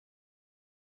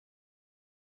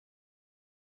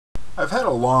I've had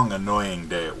a long, annoying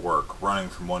day at work, running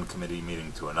from one committee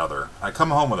meeting to another. I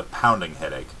come home with a pounding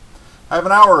headache. I have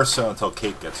an hour or so until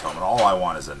Kate gets home, and all I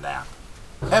want is a nap.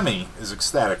 Emmy is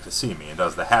ecstatic to see me and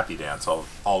does the happy dance all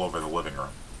over the living room.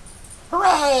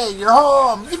 Hooray! You're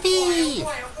home! Yippee!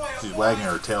 She's wagging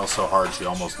her tail so hard she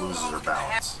almost loses her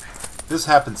balance. This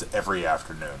happens every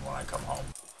afternoon when I come home.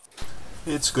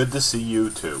 It's good to see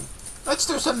you, too. Let's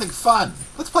do something fun.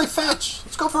 Let's play fetch.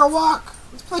 Let's go for a walk.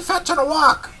 Let's play fetch on a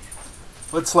walk.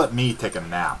 Let's let me take a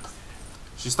nap.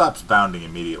 She stops bounding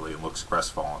immediately and looks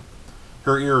crestfallen.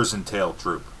 Her ears and tail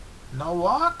droop. No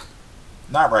walk?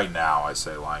 Not right now, I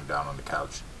say, lying down on the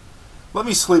couch. Let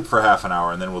me sleep for half an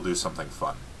hour and then we'll do something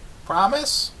fun.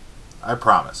 Promise? I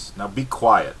promise. Now be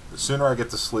quiet. The sooner I get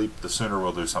to sleep, the sooner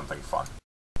we'll do something fun.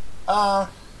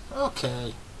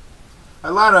 Okay. I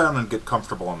lie down and get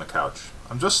comfortable on the couch.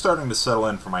 I'm just starting to settle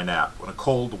in for my nap when a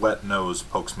cold, wet nose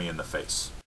pokes me in the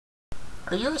face.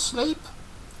 Are you asleep?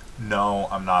 No,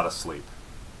 I'm not asleep.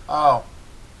 Oh.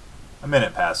 A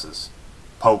minute passes.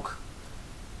 Poke.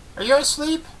 Are you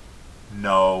asleep?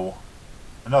 No.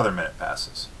 Another minute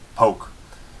passes. Poke.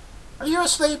 Are you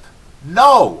asleep?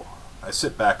 No! I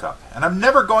sit back up. And I'm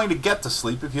never going to get to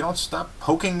sleep if you don't stop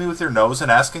poking me with your nose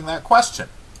and asking that question.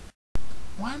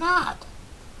 Why not?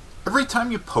 Every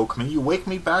time you poke me, you wake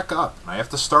me back up, and I have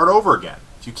to start over again.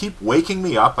 If you keep waking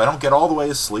me up, I don't get all the way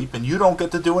asleep, and you don't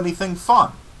get to do anything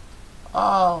fun.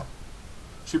 Oh.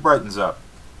 She brightens up.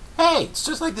 Hey, it's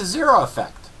just like the Zero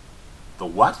Effect. The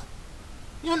what?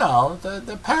 You know,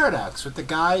 the paradox with the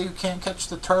guy who can't catch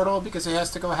the turtle because he has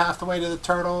to go half the way to the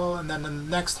turtle, and then the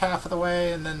next half of the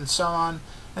way, and then so on,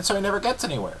 and so he never gets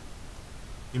anywhere.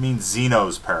 You mean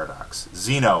Zeno's paradox.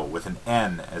 Zeno with an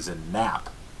N as in nap.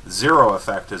 Zero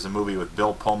Effect is a movie with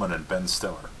Bill Pullman and Ben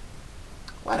Stiller.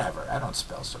 Whatever, I don't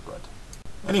spell so good.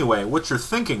 Anyway, what you're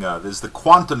thinking of is the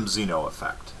Quantum Zeno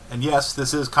Effect. And yes,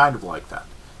 this is kind of like that.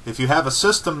 If you have a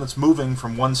system that's moving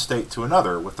from one state to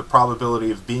another, with the probability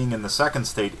of being in the second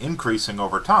state increasing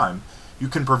over time, you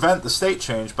can prevent the state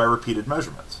change by repeated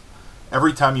measurements.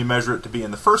 Every time you measure it to be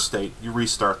in the first state, you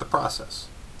restart the process.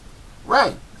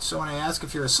 Right, so when I ask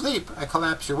if you're asleep, I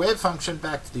collapse your wave function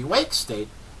back to the awake state,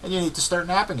 and you need to start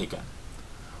napping again.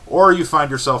 Or you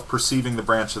find yourself perceiving the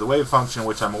branch of the wave function in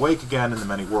which I'm awake again in the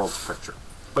many worlds picture.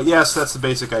 But yes, that's the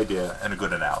basic idea and a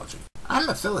good analogy. I'm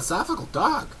a philosophical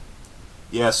dog.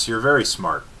 Yes, you're very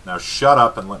smart. Now shut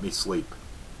up and let me sleep.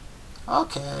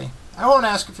 Okay. I won't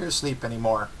ask if you're asleep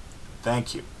anymore.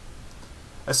 Thank you.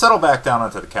 I settle back down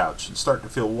onto the couch and start to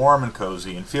feel warm and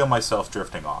cozy and feel myself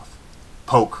drifting off.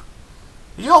 Poke.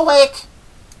 Are you awake?